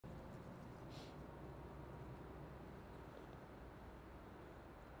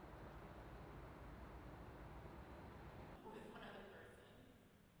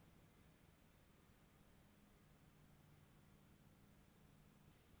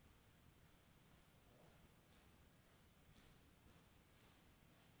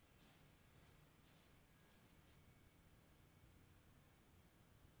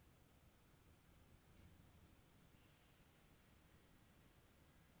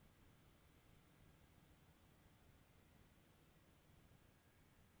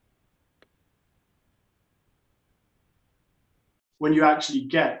when you actually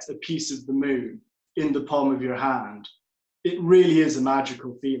get a piece of the moon in the palm of your hand, it really is a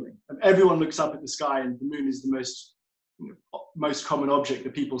magical feeling. And everyone looks up at the sky, and the moon is the most common object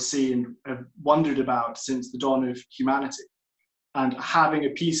that people see and have wondered about since the dawn of humanity. And having a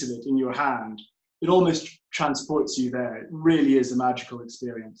piece of it in your hand, it almost transports you there. It really is a magical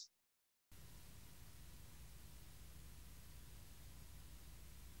experience.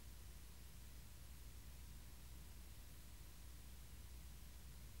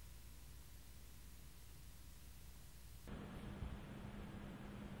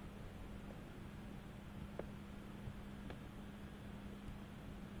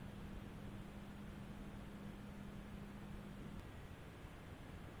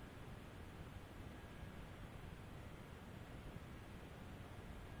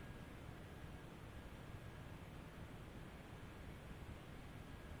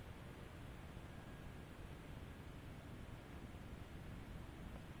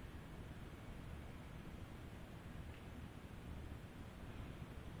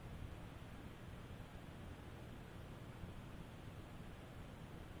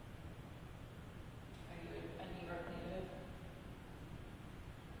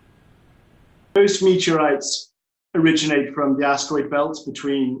 Most meteorites originate from the asteroid belt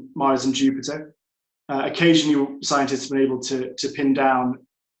between Mars and Jupiter. Occasionally, scientists have been able to pin down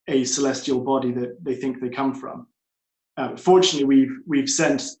a celestial body that they think they come from. Fortunately, we've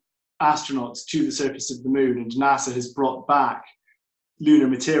sent astronauts to the surface of the moon, and NASA has brought back lunar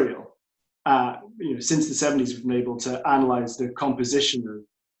material. Since the 70s, we've been able to analyze the composition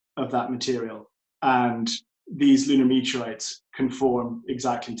of that material, and these lunar meteorites conform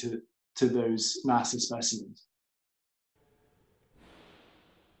exactly to those NASA specimens.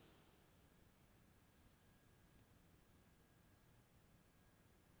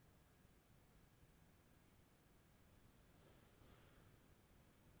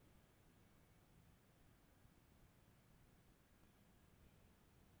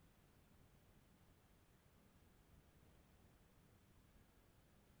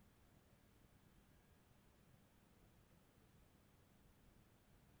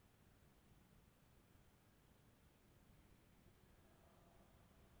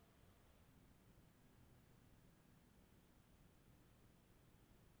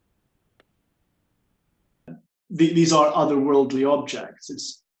 These are otherworldly objects.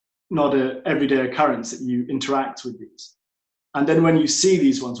 It's not an everyday occurrence that you interact with these. And then when you see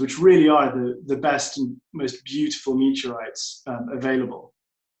these ones, which really are the best and most beautiful meteorites available,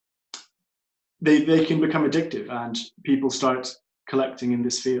 they can become addictive, and people start collecting in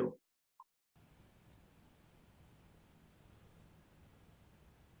this field.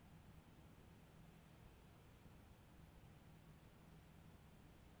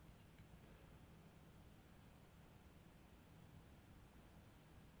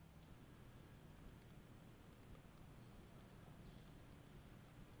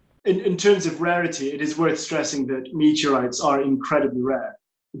 In terms of rarity, it is worth stressing that meteorites are incredibly rare.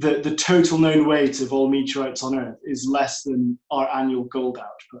 The total known weight of all meteorites on Earth is less than our annual gold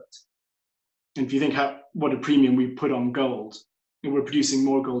output. And if you think what a premium we put on gold, we're producing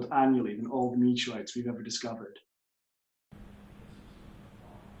more gold annually than all the meteorites we've ever discovered.